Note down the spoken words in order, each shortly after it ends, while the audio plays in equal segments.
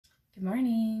Good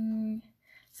morning.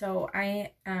 So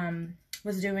I am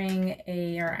doing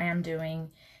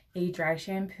a dry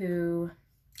shampoo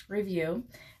review.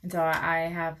 And so I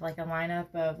have like a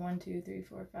lineup of 1, 2, 3,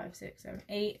 4, 5, 6, 7,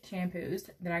 8 shampoos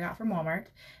that I got from Walmart.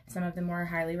 Some of them were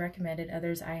highly recommended.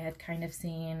 Others I had kind of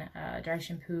seen a dry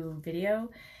shampoo video,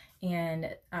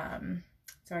 and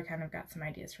so I kind of got some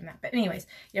ideas from that. But anyways,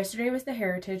 yesterday was the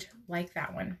Heritage, like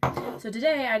that one. So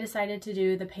today I decided to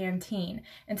do the Pantene.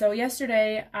 And so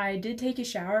yesterday I did take a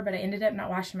shower, but I ended up not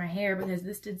washing my hair because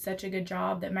this did such a good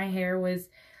job that my hair was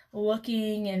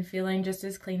looking and feeling just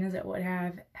as clean as it would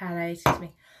have had I,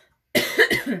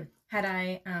 had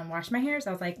I washed my hair.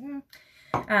 So I was like,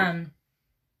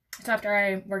 so after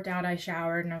I worked out, I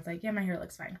showered and I was like, yeah, my hair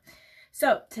looks fine.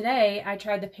 So today I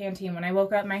tried the Pantene. When I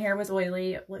woke up, my hair was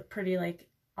oily. It looked pretty like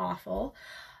awful.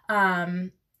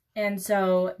 And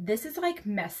so this is like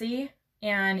messy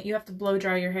and you have to blow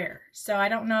dry your hair. So I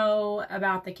don't know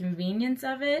about the convenience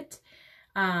of it.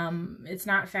 It's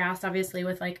not fast, obviously,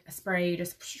 with like a spray. You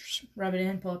just rub it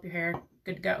in, pull up your hair,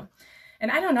 good to go. And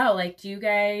I don't know, like, do you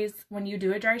guys, when you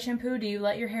do a dry shampoo, do you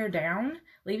let your hair down?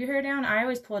 Leave your hair down? I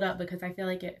always pull it up because I feel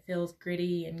like it feels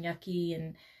gritty and yucky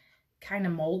and kind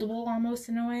of moldable almost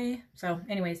in a way. So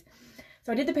anyways,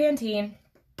 so I did the Pantene.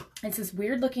 It's this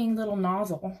weird looking little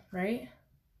nozzle, right?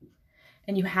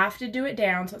 And you have to do it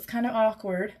down, so it's kind of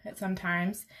awkward at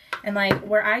sometimes. And like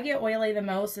where I get oily the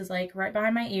most is like right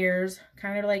behind my ears,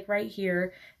 kind of like right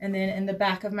here, and then in the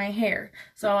back of my hair.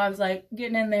 So I was like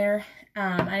getting in there,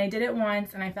 and I did it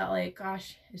once and I felt like,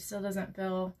 gosh, it still doesn't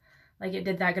feel like it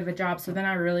did that good of a job. So then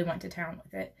I really went to town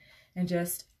with it and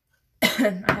just, I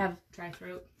have dry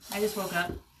throat. I just woke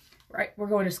up, right? We're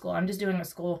going to school. I'm just doing a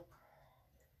school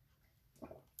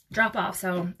drop off,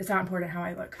 so it's not important how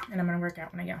I look, and I'm gonna work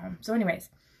out when I get home. So anyways,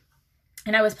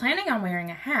 and I was planning on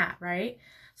wearing a hat, right?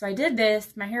 So I did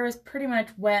this. My hair was pretty much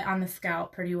wet on the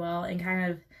scalp pretty well, and kind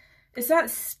of, it's not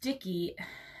sticky.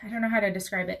 I don't know how to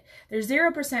describe it. There's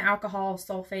 0% alcohol,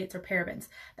 sulfates, or parabens.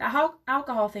 The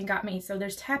alcohol thing got me. So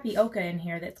there's tapioca in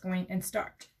here that's going, and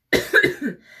starch.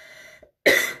 I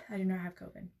do not have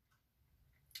COVID.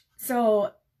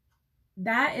 So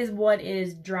that is what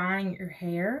is drying your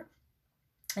hair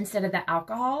instead of the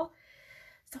alcohol.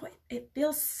 So it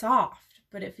feels soft,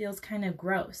 but it feels kind of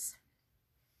gross.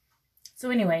 So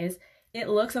anyways, it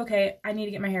looks okay. I need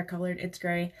to get my hair colored. It's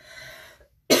gray.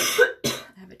 I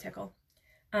have a tickle.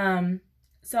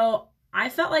 So I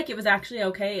felt like it was actually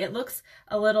okay. It looks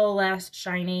a little less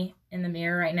shiny in the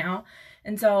mirror right now.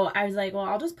 And so I was like, well,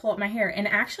 I'll just pull up my hair. And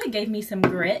it actually gave me some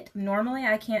grit. Normally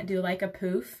I can't do like a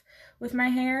poof with my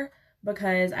hair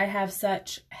because I have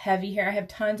such heavy hair. I have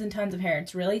tons and tons of hair.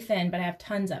 It's really thin, but I have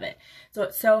tons of it. So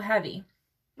it's so heavy.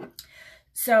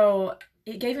 So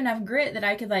it gave enough grit that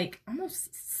I could like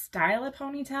almost style a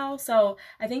ponytail. So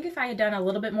I think if I had done a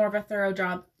little bit more of a thorough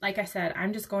job, like I said,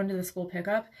 I'm just going to the school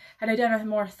pickup. Had I done a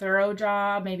more thorough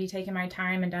job, maybe taken my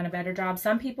time and done a better job.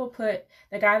 Some people put,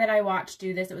 the guy that I watched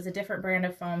do this, it was a different brand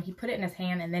of foam. He put it in his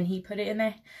hand and then he put it in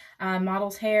the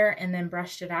model's hair and then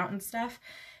brushed it out and stuff.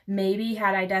 Maybe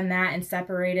had I done that and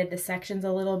separated the sections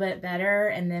a little bit better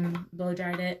and then blow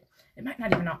dried it, it might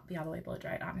not even be all the way blow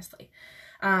dried, honestly.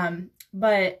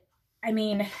 But I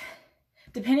mean,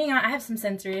 depending on, I have some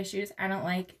sensory issues. I don't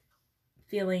like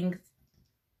feeling,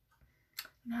 I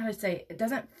don't know how to say, it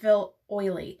doesn't feel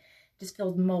oily. It just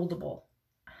feels moldable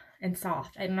and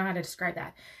soft. I don't know how to describe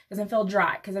that. It doesn't feel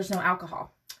dry because there's no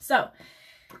alcohol. So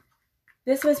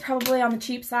this was probably on the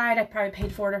cheap side. I probably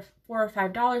paid $4 or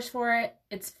 $5 for it.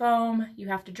 It's foam. You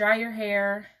have to dry your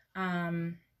hair.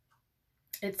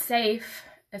 It's safe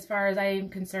as far as I am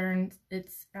concerned.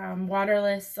 It's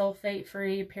waterless,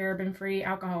 sulfate-free, paraben-free,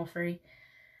 alcohol-free.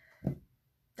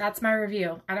 That's my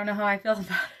review. I don't know how I feel about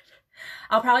it.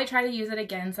 I'll probably try to use it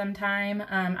again sometime.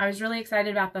 I was really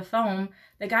excited about the foam.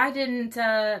 The guy didn't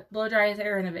blow dry his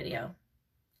hair in the video.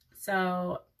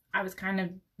 So I was kind of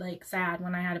like sad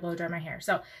when I had to blow dry my hair.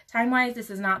 So time-wise, this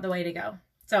is not the way to go.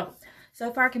 So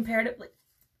far comparatively,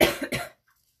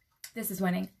 this is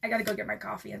winning. I gotta go get my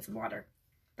coffee and some water.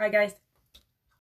 Bye, guys.